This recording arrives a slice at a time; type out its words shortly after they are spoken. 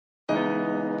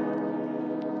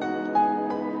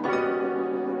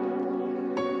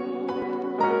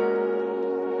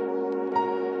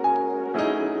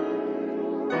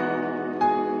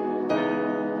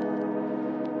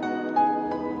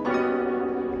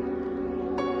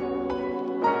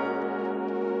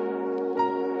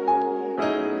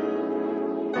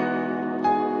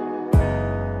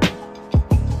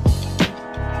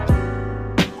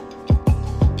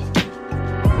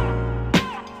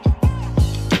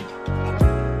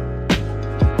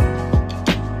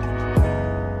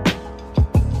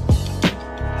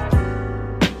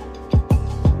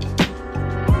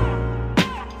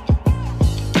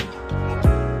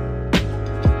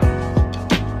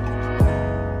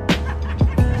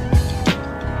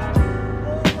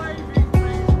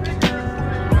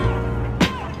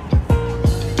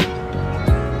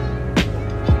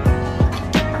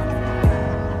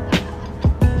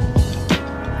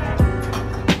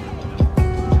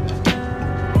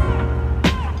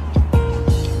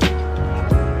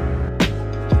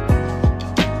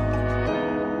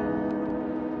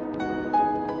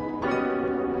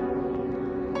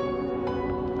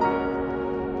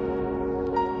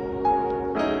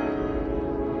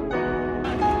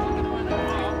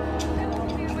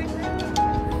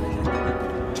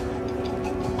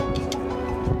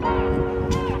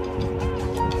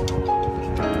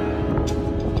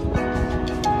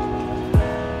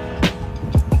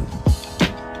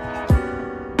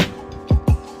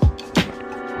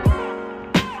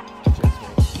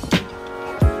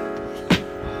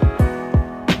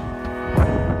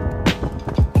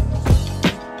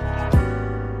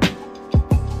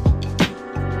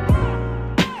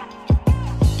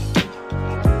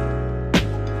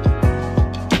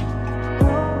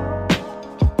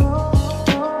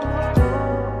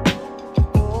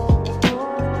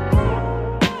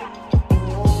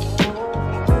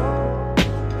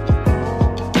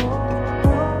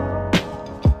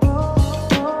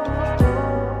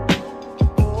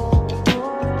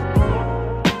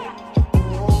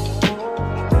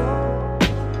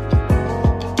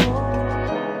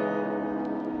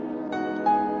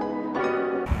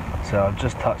So I've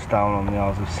just touched down on the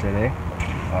Isles of Scilly.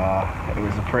 It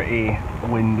was a pretty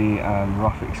windy and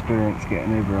rough experience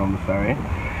getting over on the ferry.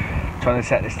 Trying to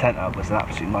set this tent up was an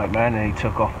absolute nightmare, and he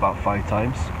took off about 5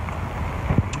 times.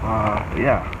 But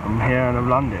yeah, I'm here and I've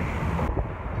landed.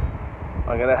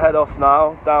 I'm going to head off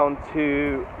now down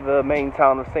to the main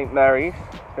town of St Mary's.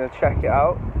 Going to check it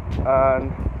out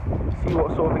and see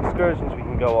what sort of excursions we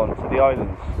can go on to the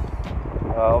islands.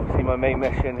 Obviously my main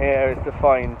mission here is to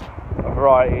find a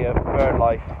variety of bird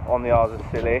life on the Isles of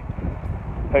Scilly.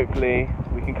 Hopefully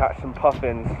we can catch some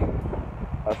puffins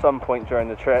at some point during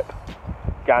the trip,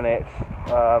 gannets,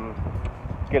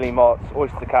 guillemots,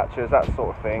 oyster catchers, that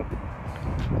sort of thing.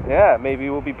 Yeah, maybe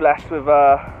we'll be blessed with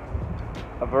a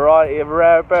variety of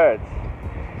rare birds.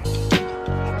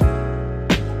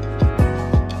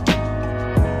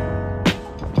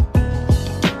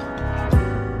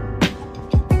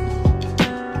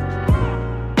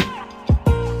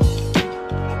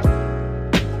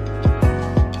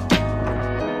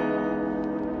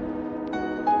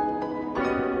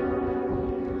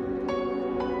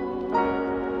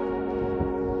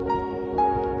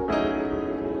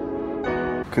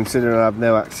 Considering I have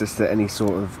no access to any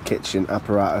sort of kitchen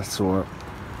apparatus or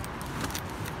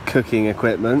cooking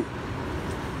equipment,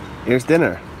 here's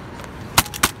dinner.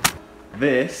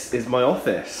 This is my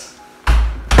office.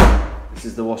 This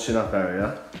is the washing up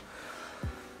area.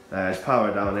 There's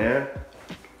power down here.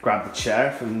 Grab the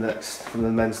chair from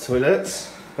the men's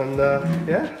toilets, and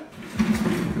yeah,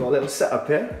 got a little setup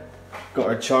here. Got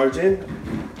our charging,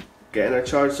 getting our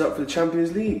charged up for the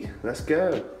Champions League. Let's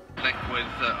go. With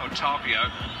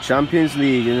Otavio. Champions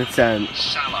League in the tent.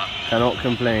 Salah. Cannot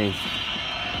complain.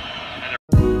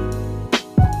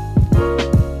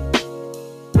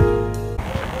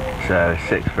 So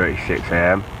 6:36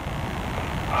 AM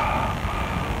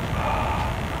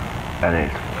and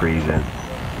it's freezing.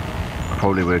 I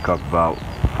probably wake up about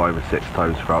 5 or 6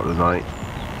 times throughout the night.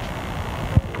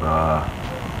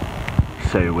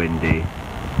 So windy.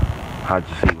 Had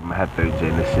to sleep with my headphones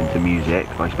in, listening to music,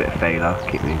 nice bit of Fela,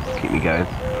 keep me going.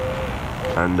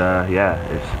 And yeah,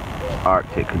 it's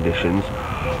Arctic conditions.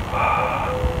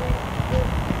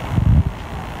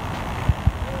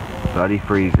 Bloody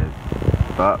freezing,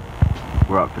 but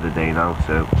we're up for the day now,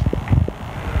 so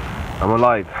I'm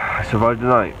alive. I survived the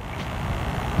night.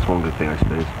 That's one good thing, I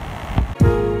suppose.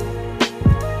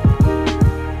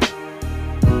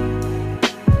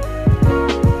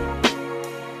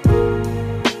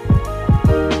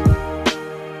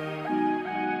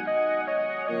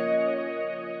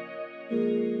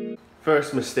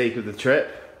 First mistake of the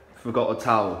trip, forgot a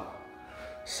towel.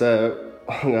 So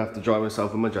I'm gonna have to dry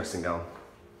myself in my dressing gown.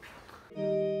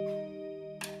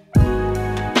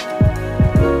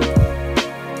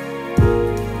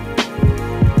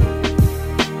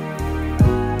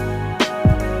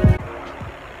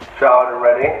 Showered and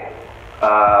ready.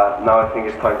 Now I think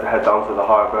it's time to head down to the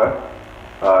harbour.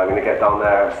 I'm gonna get down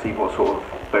there, see what sort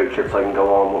of boat trips I can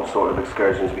go on, what sort of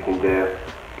excursions we can do,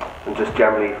 and just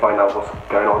generally find out what's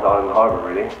going on down in the harbour,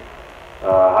 really.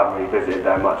 I haven't really visited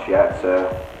there much yet, so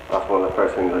that's one of the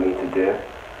first things I need to do.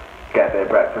 Get a bit of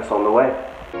breakfast on the way.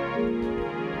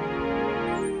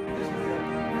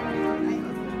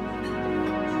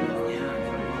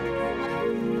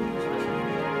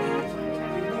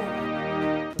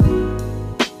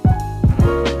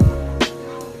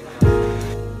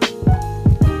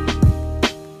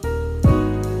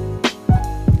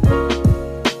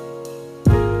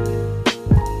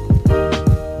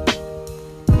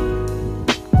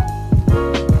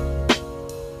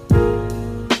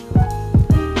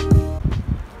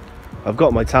 I've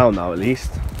got my towel now, at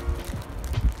least.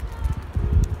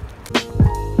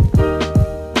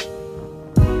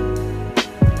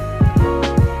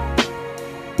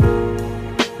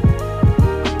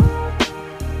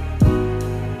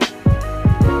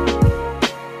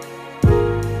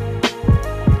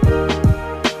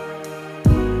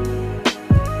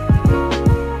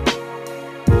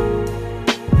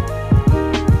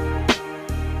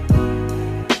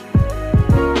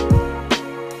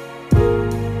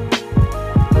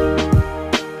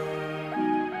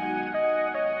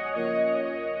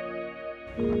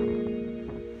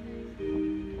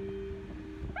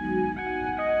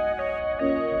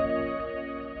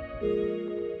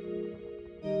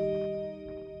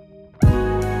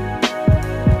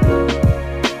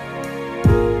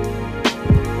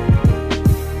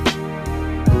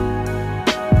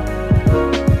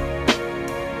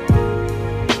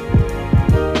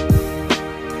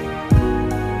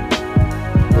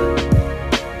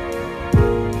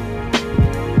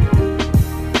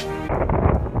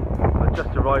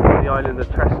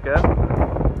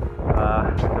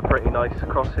 pretty nice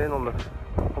crossing on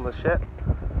the ship.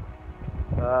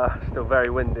 Still very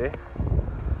windy.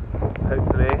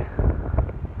 Hopefully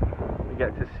we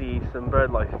get to see some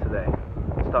bird life today.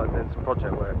 Start doing some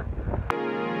project work.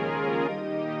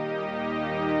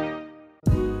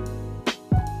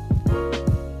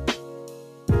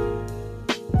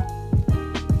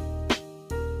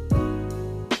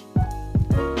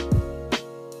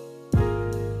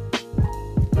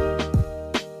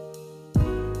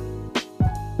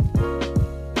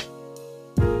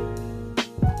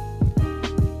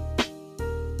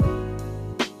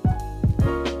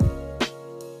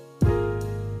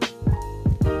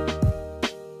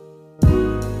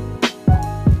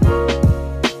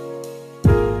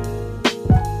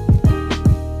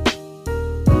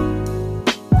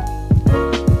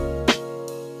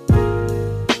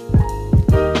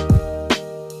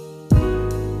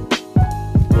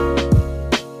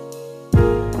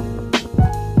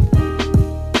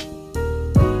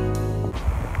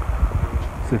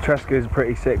 So Tresco is a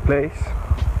pretty sick place.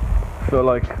 I feel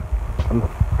like I'm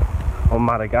on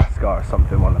Madagascar or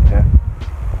something while I'm here.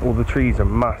 All the trees are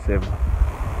massive.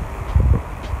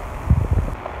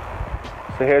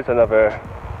 So here's another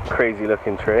crazy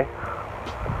looking tree.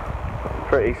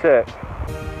 Pretty sick.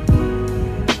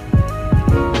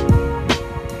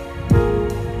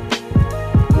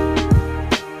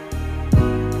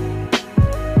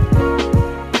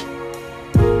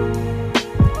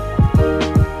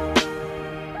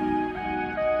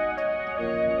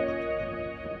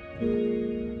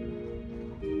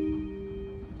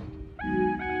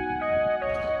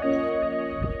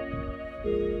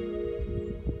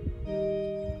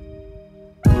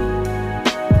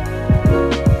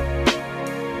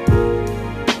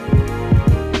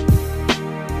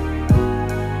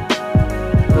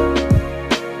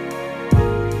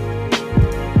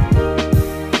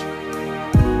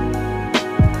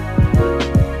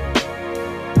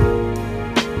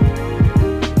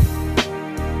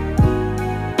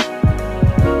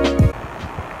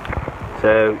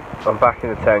 So I'm back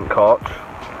in the tent cotch.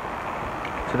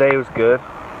 Today was good.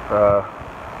 The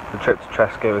trip to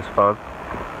Tresco was fun.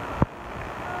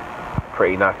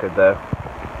 Pretty knackered though.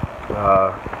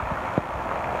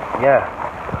 Yeah,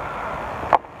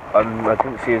 I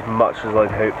didn't see as much as I'd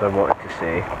hoped I wanted to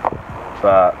see,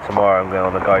 but tomorrow I'm going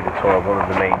on a guided tour of one of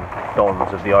the main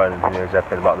dons of the island who knows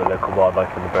everything about the local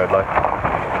wildlife and the bird life.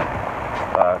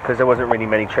 Because there wasn't really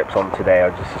many trips on today,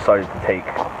 I just decided to take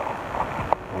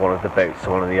one of the boats to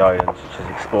one of the islands, just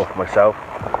explore for myself.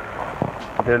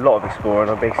 I did a lot of exploring.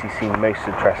 I've basically seen most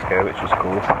of Tresco, which was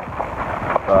cool.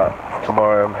 But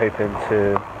tomorrow I'm hoping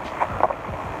to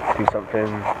do something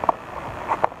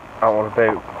out on a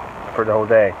boat for the whole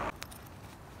day.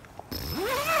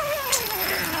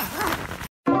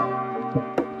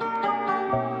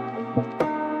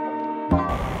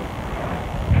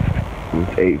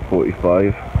 It's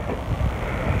 8:45.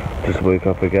 Just woke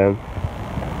up again.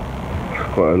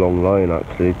 Quite a long line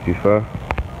actually, to be fair.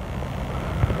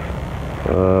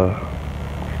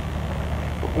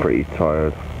 Pretty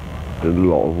tired. Did a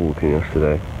lot of walking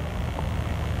yesterday.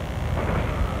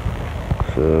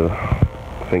 So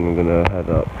I think I'm gonna head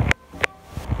up,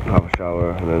 have a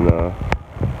shower, and then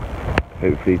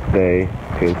hopefully today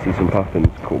go and see some puffins.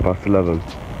 11:15.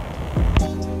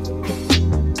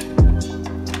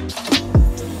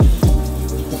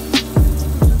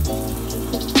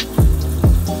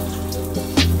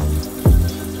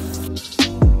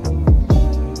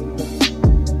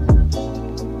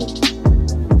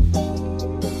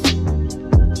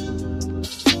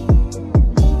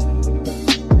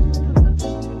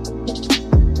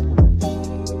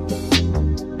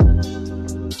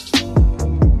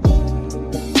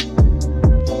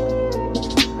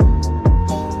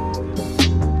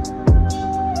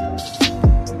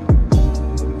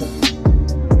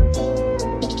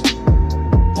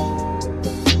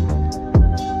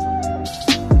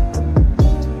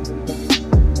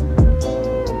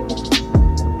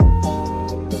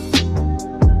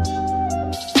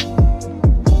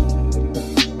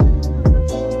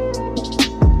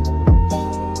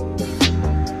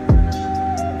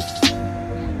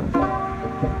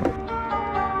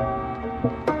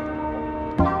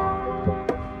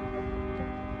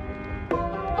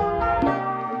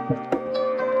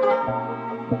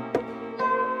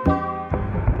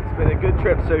 Good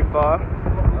trip so far.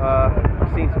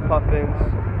 I've seen some puffins,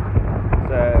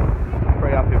 so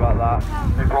pretty happy about that.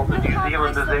 They brought the New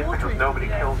Zealanders in because nobody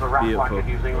kills a rat like in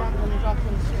New Zealand.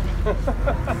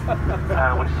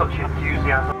 With such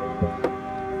enthusiasm.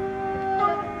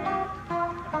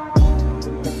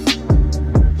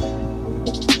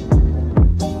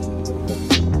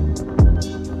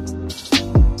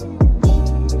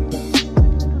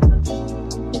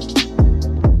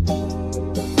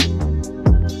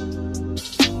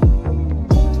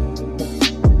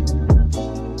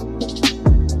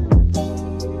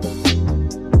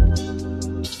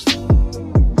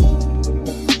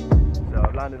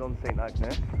 landed on St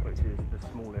Agnes, which is the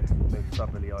smallest, most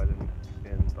southerly island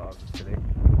in the Isles of Scilly.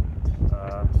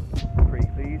 Pretty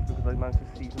pleased because I managed to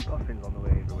see some puffins on the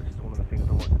way over, which is one of the things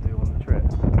I want to do on the trip.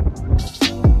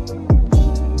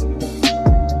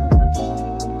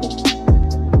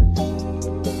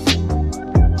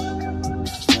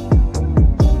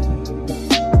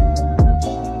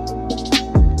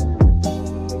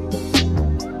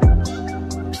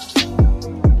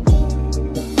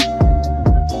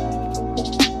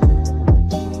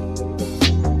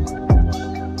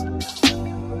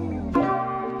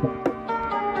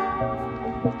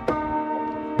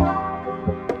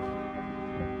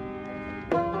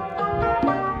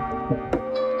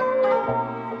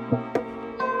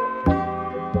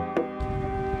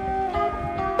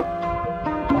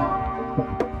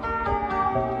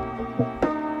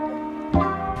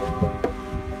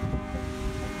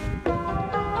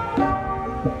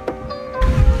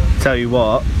 Tell you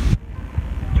what,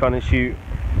 trying to shoot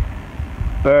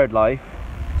bird life,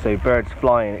 so birds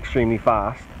flying extremely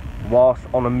fast, whilst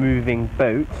on a moving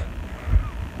boat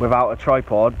without a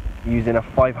tripod using a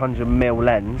 500mm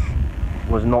lens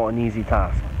was not an easy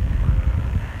task.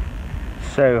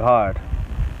 So hard.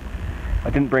 I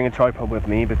didn't bring a tripod with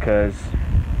me because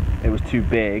it was too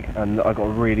big, and I got a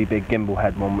really big gimbal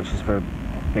head one, which is for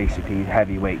basically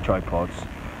heavyweight tripods,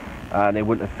 and it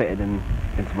wouldn't have fitted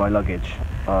into my luggage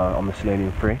on the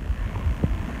Selenium 3.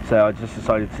 So I just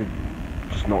decided to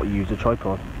just not use a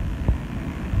tripod.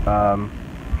 But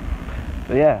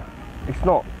yeah, it's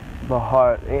not the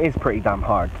hard, it is pretty damn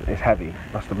hard, it's heavy,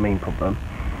 that's the main problem.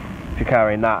 If you're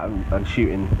carrying that and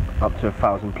shooting up to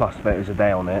 1,000+ photos a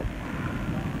day on it,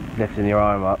 lifting your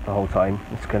arm up the whole time,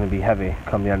 it's going to be heavy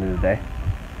come the end of the day.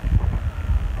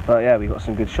 But yeah, we got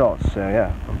some good shots, so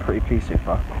yeah, I'm pretty pleased so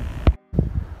far.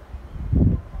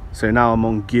 So now I'm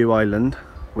on Gueux Island,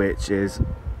 which is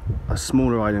a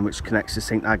smaller island which connects to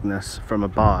St Agnes from a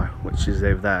bar, which is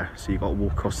over there. So you've got to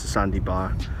walk across the sandy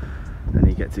bar and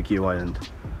you get to Gueux Island.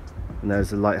 And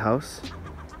there's the lighthouse.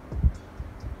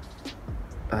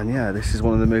 And yeah, this is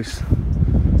one of the most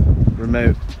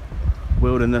remote,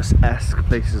 wilderness-esque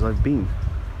places I've been.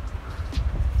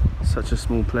 Such a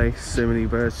small place, so many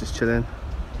birds just chilling.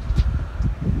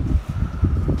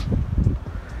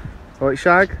 Alright,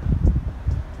 Shag?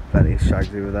 Plenty of shags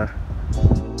over there.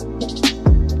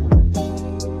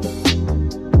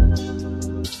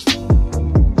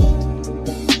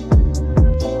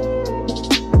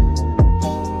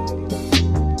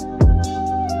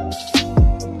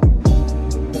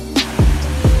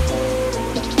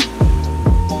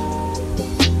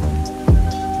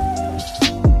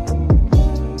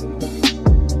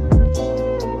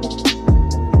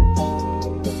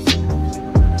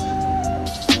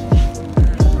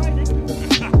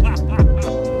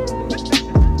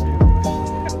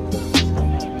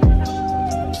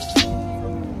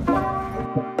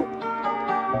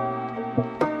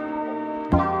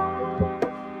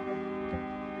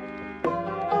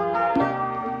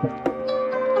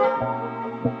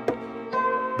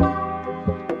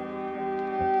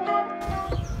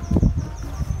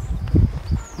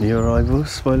 New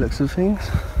arrivals by the looks of things.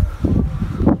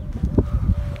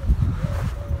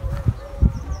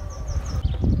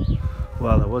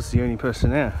 Well, I was the only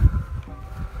person here,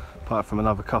 apart from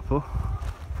another couple,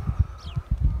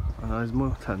 and there's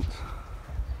more tents.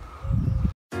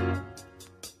 So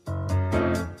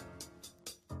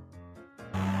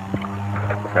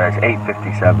it's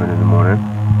 8:57 in the morning.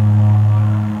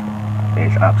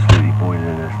 It's absolutely boiling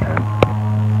in this tent,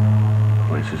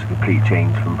 which is a complete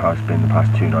change from how it's been the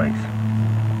past 2 nights.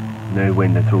 No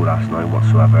wind at all last night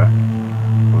whatsoever.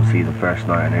 We'll see the first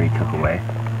night I nearly took away.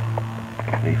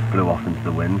 They flew off into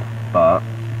the wind, but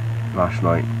last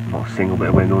night not a single bit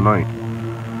of wind all night.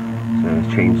 So it's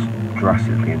changed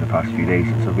drastically in the past few days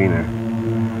since I've been here.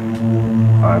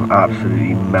 I'm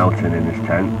absolutely melting in this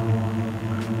tent.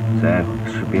 So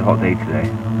it should be a hot day today.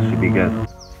 It should be good.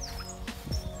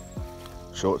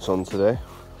 Shorts on today.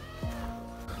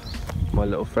 My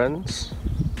little friends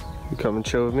who come and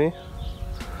chill with me.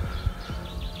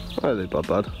 Hello,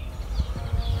 bud.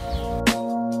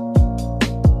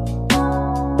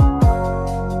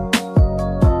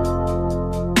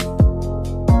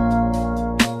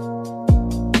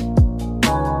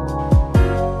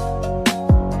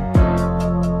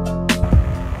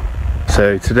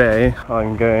 So today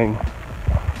I'm going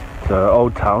to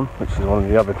Old Town, which is one of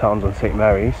the other towns on St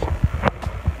Mary's,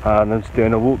 and I'm just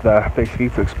doing a walk there basically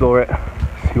to explore it,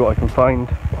 see what I can find.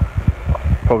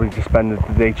 Probably just spend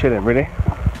the day chilling really.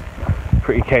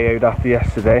 Pretty KO'd after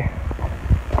yesterday,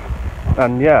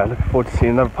 and yeah, looking forward to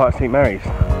seeing another part of St Mary's.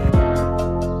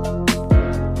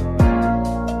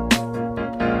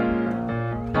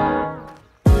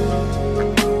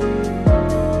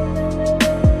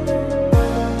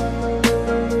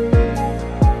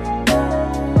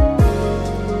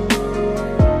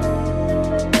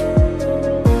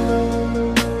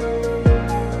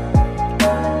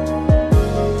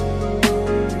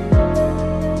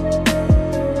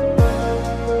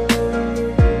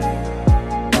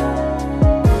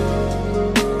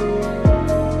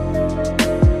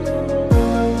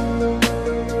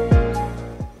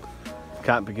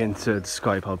 can't begin to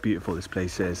describe how beautiful this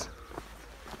place is.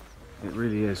 It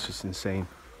really is just insane.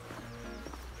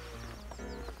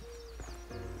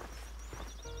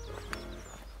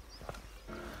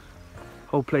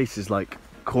 Whole place is like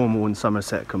Cornwall and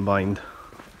Somerset combined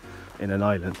in an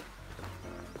island.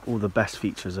 All the best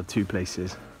features of two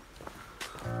places.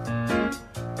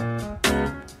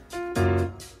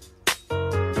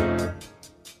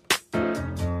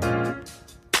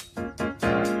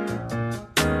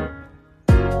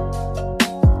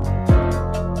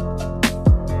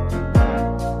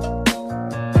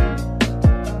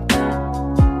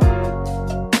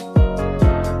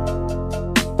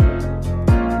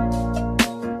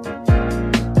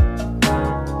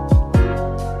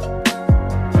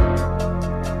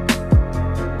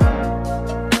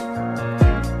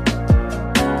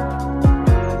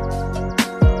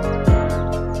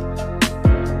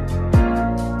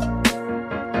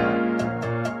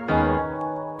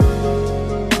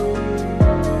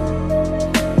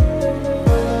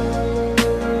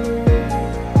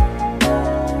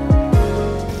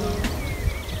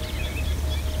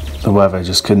 The weather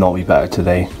just could not be better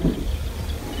today.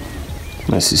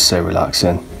 This is so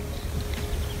relaxing.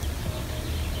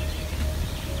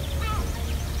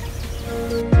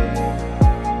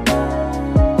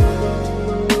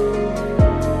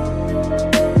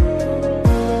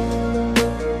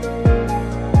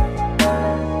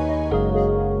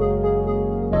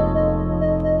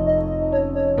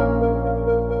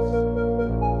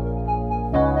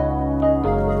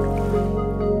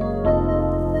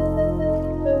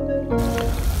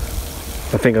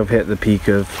 I think I've hit the peak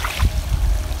of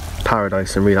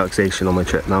paradise and relaxation on my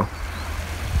trip now.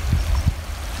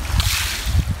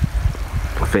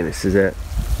 I think this is it.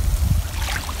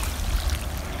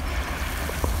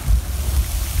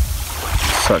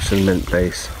 Such a mint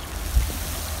place.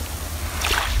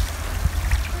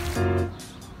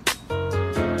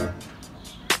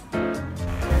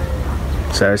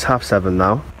 So it's 7:30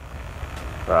 now.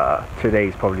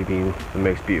 Today's probably been the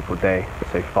most beautiful day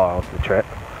so far of the trip.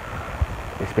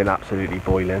 It's been absolutely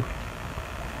boiling,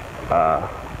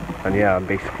 and yeah, I'm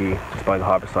basically just by the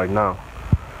harbour side now.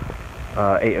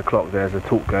 8 o'clock there's a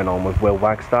talk going on with Will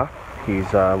Wagstaff. He's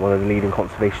one of the leading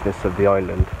conservationists of the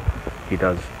island. He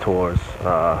does tours,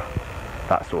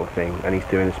 that sort of thing, and he's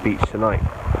doing a speech tonight.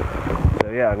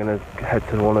 So yeah, I'm going to head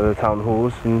to one of the town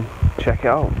halls and check it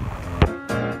out.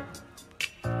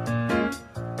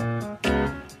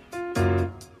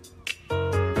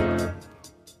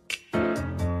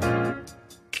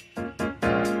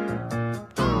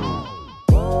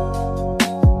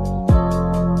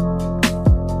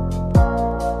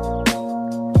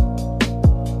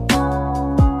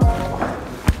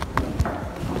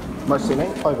 Much say,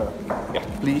 mate? Fiver. Yeah.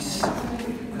 Please.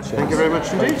 Thank you very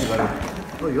much indeed.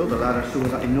 Oh, you're the lad I saw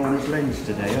with that enormous lens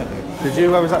today, aren't you? Did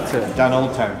you? Where was that to? Down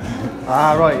Old Town.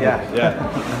 Ah, right, yeah. Yeah.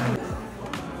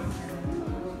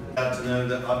 Glad to know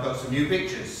that I've got some new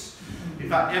pictures. In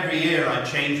fact, every year I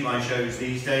change my shows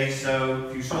these days, so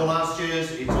if you saw last year's,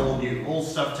 it's all new. All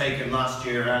stuff taken last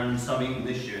year and some even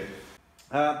this year.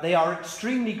 They are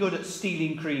extremely good at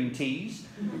stealing cream teas.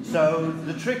 So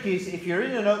the trick is, if you're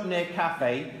in an open-air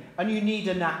cafe and you need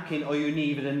a napkin or you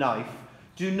need a knife,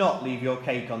 do not leave your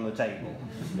cake on the table.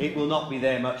 It will not be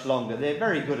there much longer. They're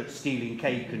very good at stealing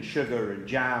cake and sugar and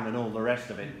jam and all the rest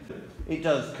of it. It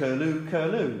does curlew,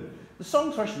 curlew. The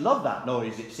songthrush love that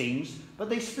noise, it seems, but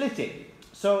they split it.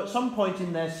 So at some point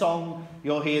in their song,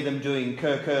 you'll hear them doing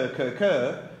cur, cur, cur,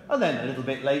 cur, and then a little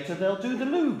bit later they'll do the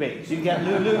loo bit. So you get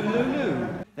loo, loo, loo, loo.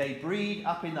 They breed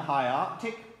up in the high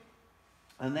Arctic,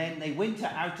 and then they winter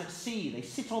out at sea. They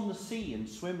sit on the sea and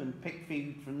swim and pick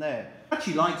feed from there. It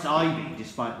actually likes ivy,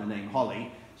 despite the name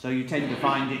holly, so you tend to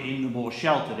find it in the more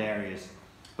sheltered areas.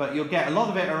 But you'll get a lot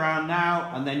of it around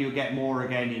now, and then you'll get more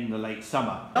again in the late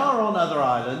summer. They are on other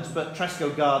islands, but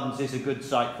Tresco Gardens is a good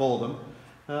site for them.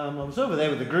 I was over there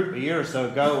with a group a year or so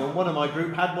ago, and one of my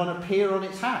group had one appear on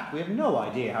its hat. We have no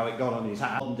idea how it got on his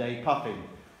hat. Modern-day puffin.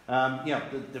 You know,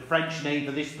 the French name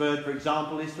for this bird, for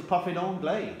example, is the puffin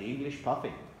anglais, the English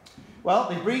puffin. Well,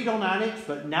 they breed on Annex,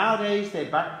 but nowadays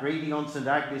they're back breeding on St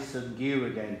Agnes and Gew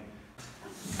again.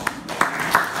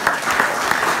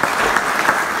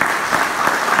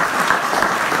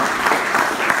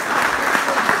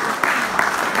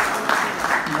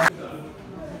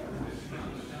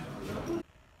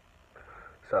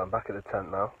 So I'm back at the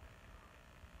tent now.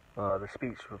 The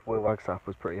speech with Will Wagstaff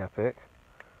was pretty epic.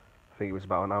 I think it was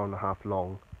about an hour and a half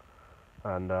long,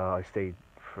 and I stayed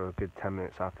for a good 10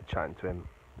 minutes after chatting to him,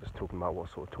 just talking about what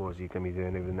sort of tours he's going to be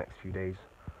doing over the next few days.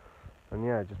 And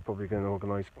yeah, just probably going to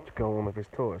organise to go on one of his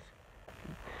tours.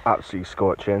 Absolutely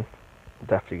scorching.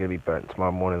 Definitely going to be burnt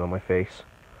tomorrow morning on my face.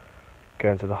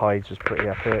 Going to the hides was pretty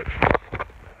epic.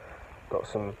 Got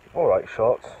some alright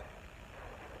shots.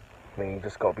 I mean, you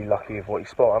just got to be lucky with what you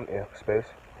spot, haven't you, I suppose.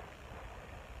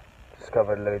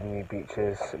 Discovered a load of new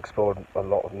beaches, explored a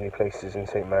lot of new places in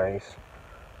St Mary's.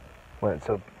 Went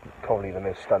to probably the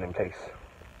most stunning place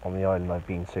on the island I've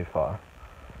been so far.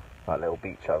 That little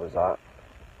beach I was at.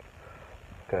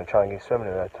 Gonna try and go swimming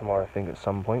in there tomorrow, I think, at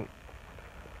some point.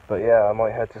 But yeah, I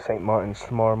might head to St Martin's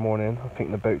tomorrow morning. I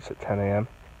think the boat's at 10 AM.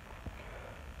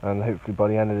 And hopefully by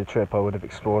the end of the trip I would have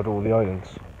explored all the islands.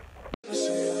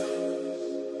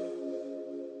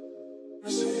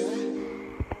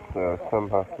 So,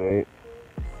 8:10.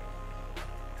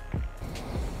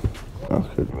 That's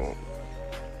good, mate.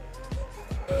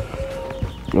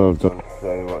 I've done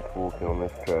so much walking on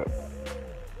this trip.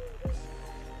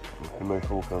 It's the most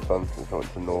walking I've done since I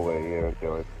went to Norway a year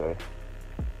ago, I'd say.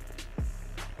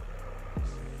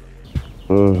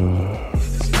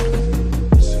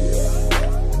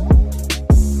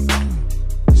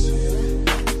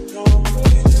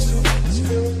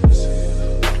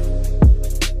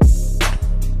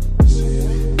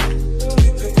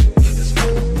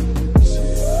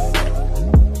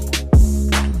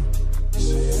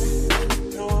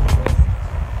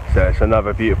 So it's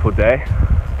another beautiful day.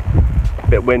 A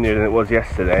bit windier than it was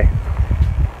yesterday,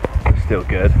 but still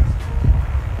good.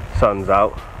 Sun's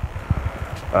out.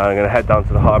 I'm going to head down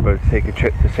to the harbour to take a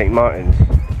trip to St Martin's,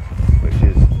 which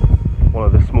is one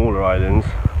of the smaller islands,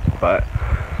 but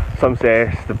some say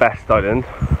it's the best island.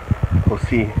 We'll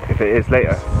see if it is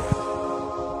later.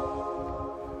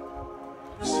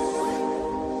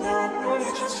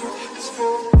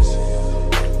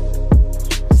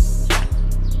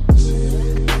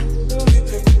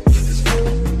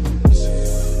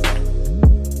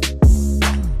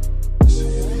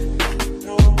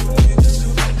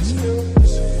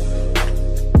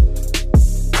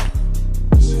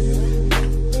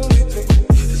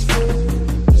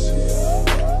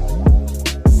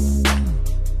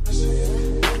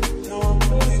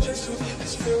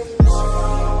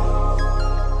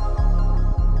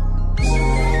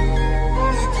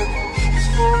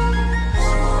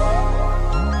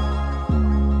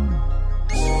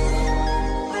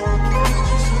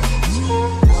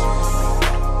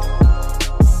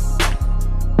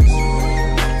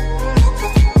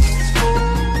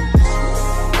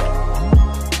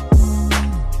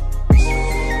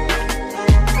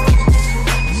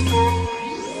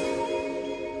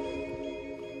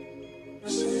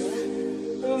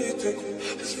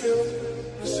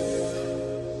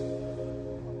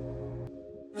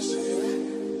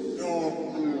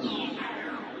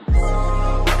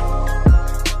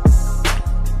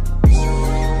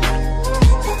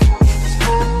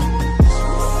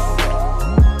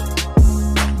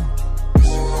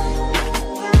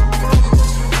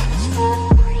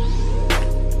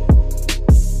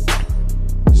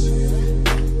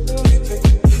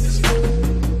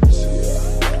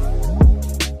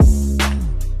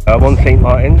 I'm on St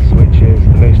Martin's, which is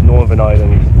the most northern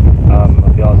island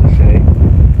of the Isles of Scilly,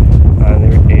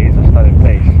 and it is a stunning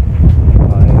place.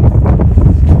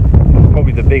 It's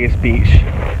probably the biggest beach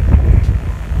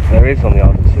there is on the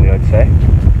Isles of Scilly, I'd say.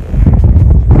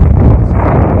 It's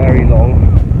very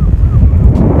long,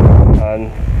 and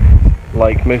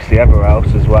like mostly everywhere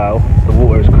else as well, the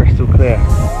water is crystal clear.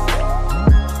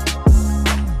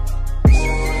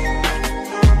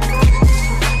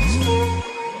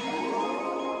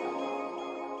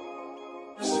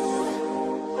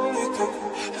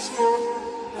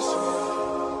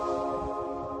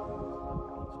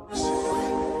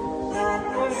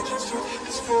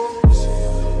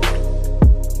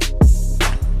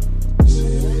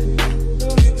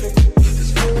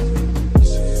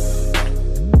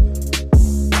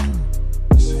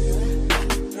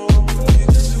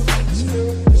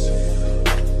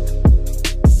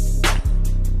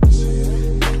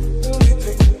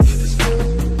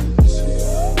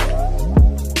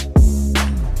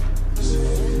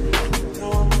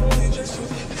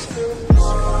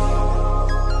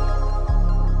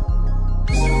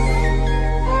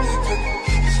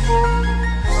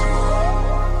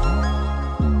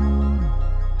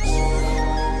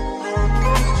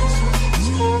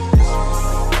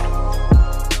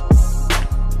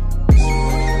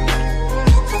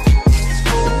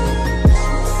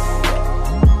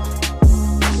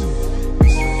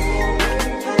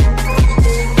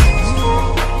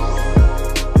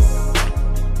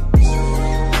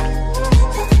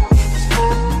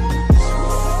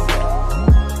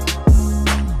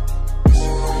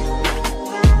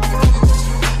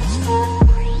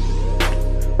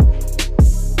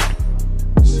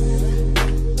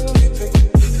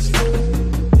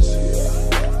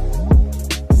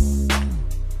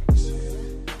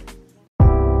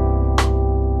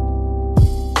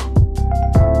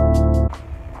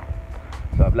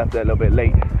 left it a little bit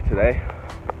late today.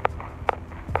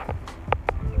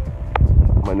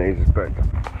 My nose is burnt.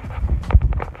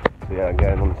 So yeah, I'm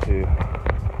going on to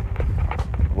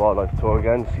wildlife tour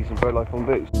again to see some bird life on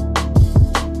boots.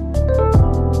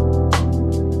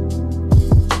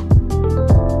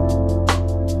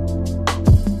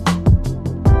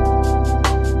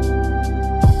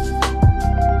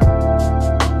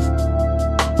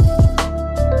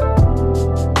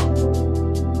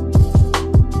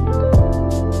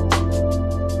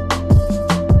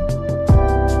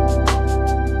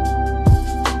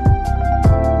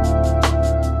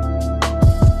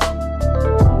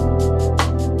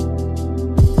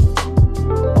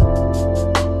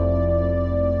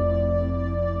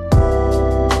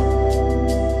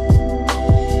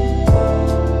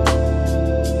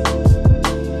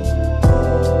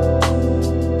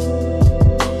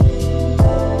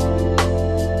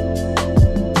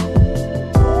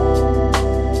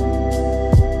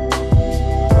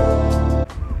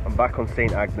 Back on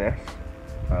St. Agnes.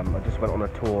 I just went on a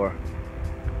tour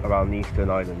around the Eastern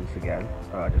Islands again,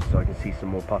 just so I can see some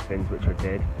more puffins, which I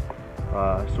did.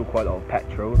 Saw quite a lot of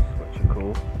petrels, which are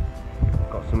cool.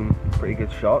 Got some pretty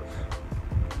good shots,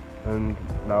 and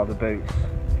now the boats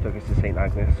took us to St.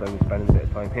 Agnes, so I'm spending a bit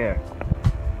of time here.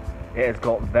 It has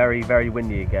got very, very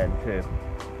windy again too.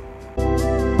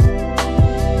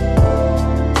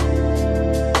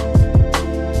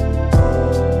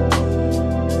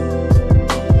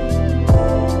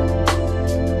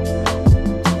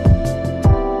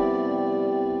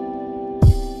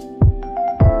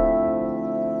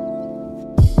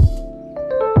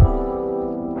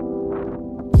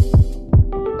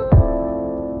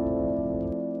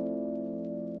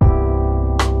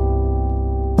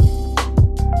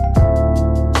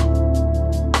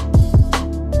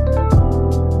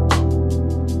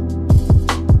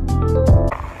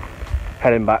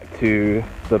 Heading back to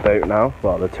the boat now,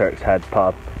 well, the Turk's Head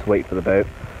pub, to wait for the boat.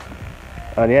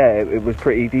 And yeah, it was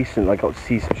pretty decent. I got to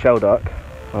see some shell duck,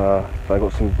 so I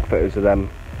got some photos of them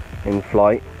in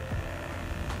flight.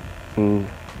 And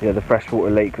yeah, the freshwater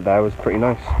lake there was pretty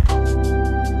nice.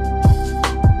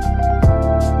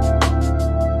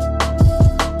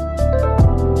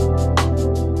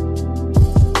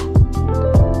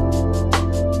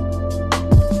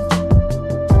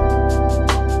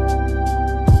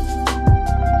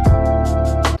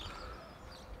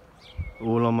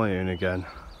 All on my own again.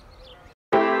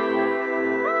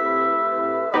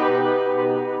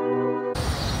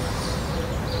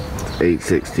 It's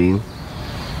 8:16.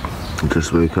 I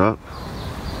just woke up.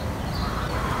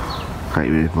 Can't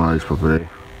even move my eyes properly.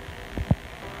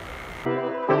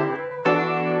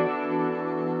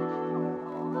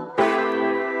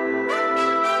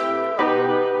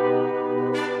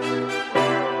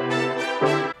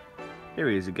 Here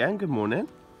he is again. Good morning.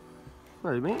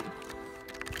 Hello, mate.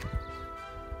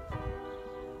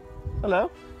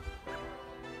 Hello.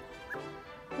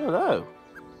 Hello.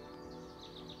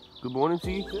 Good morning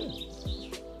to you too.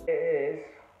 It is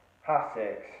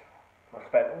 6:30. I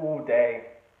spent all day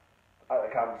at the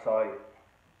campsite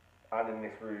and in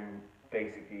this room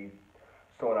basically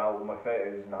sorting out all my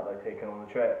photos and that I've taken on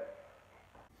the trip.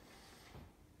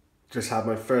 Just had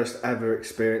my first ever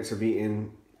experience of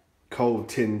eating cold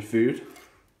tinned food.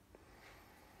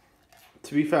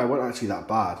 To be fair, it wasn't actually that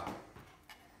bad.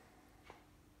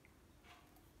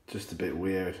 Just a bit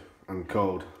weird and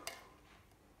cold.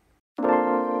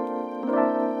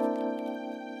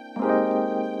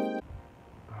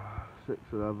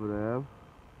 6:11 AM.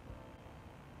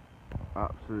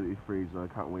 Absolutely freezing. I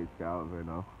can't wait to get out of here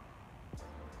now.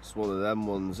 It's one of them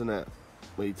ones, isn't it?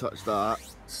 When you touch that,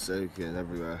 it's soaking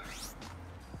everywhere.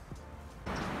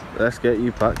 Let's get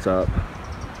you packed up.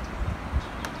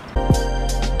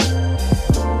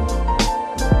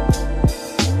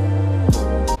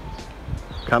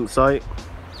 Campsite,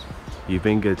 you've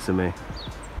been good to me.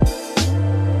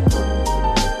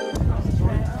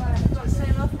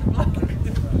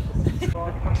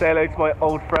 Say hello to my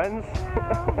old friends.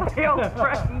 My old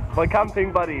friends. My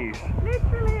camping buddies.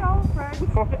 Literally old friends.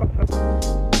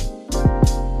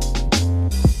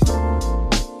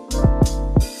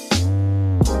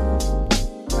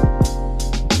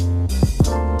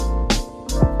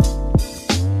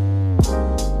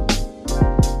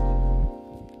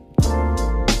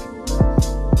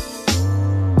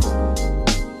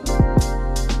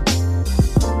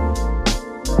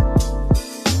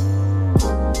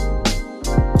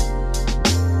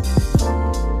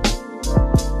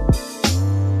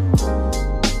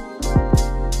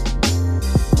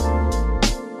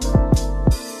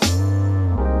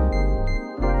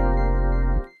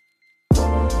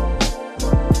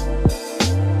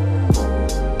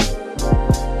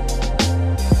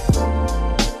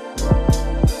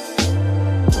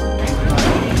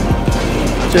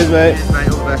 Cheers, mate. Cheers, mate.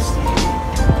 All the best.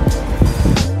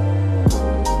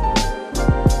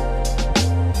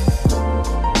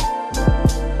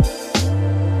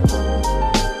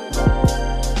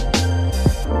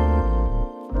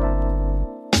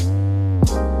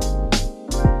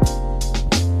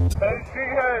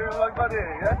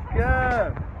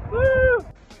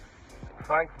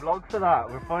 Thanks vlog for that.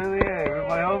 We're finally here with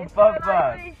my own bud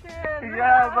bud.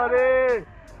 Yeah, buddy.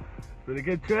 Been a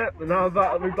good trip, and now I'm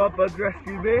back with my bud buds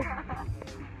rescued me.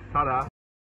 Ta-da.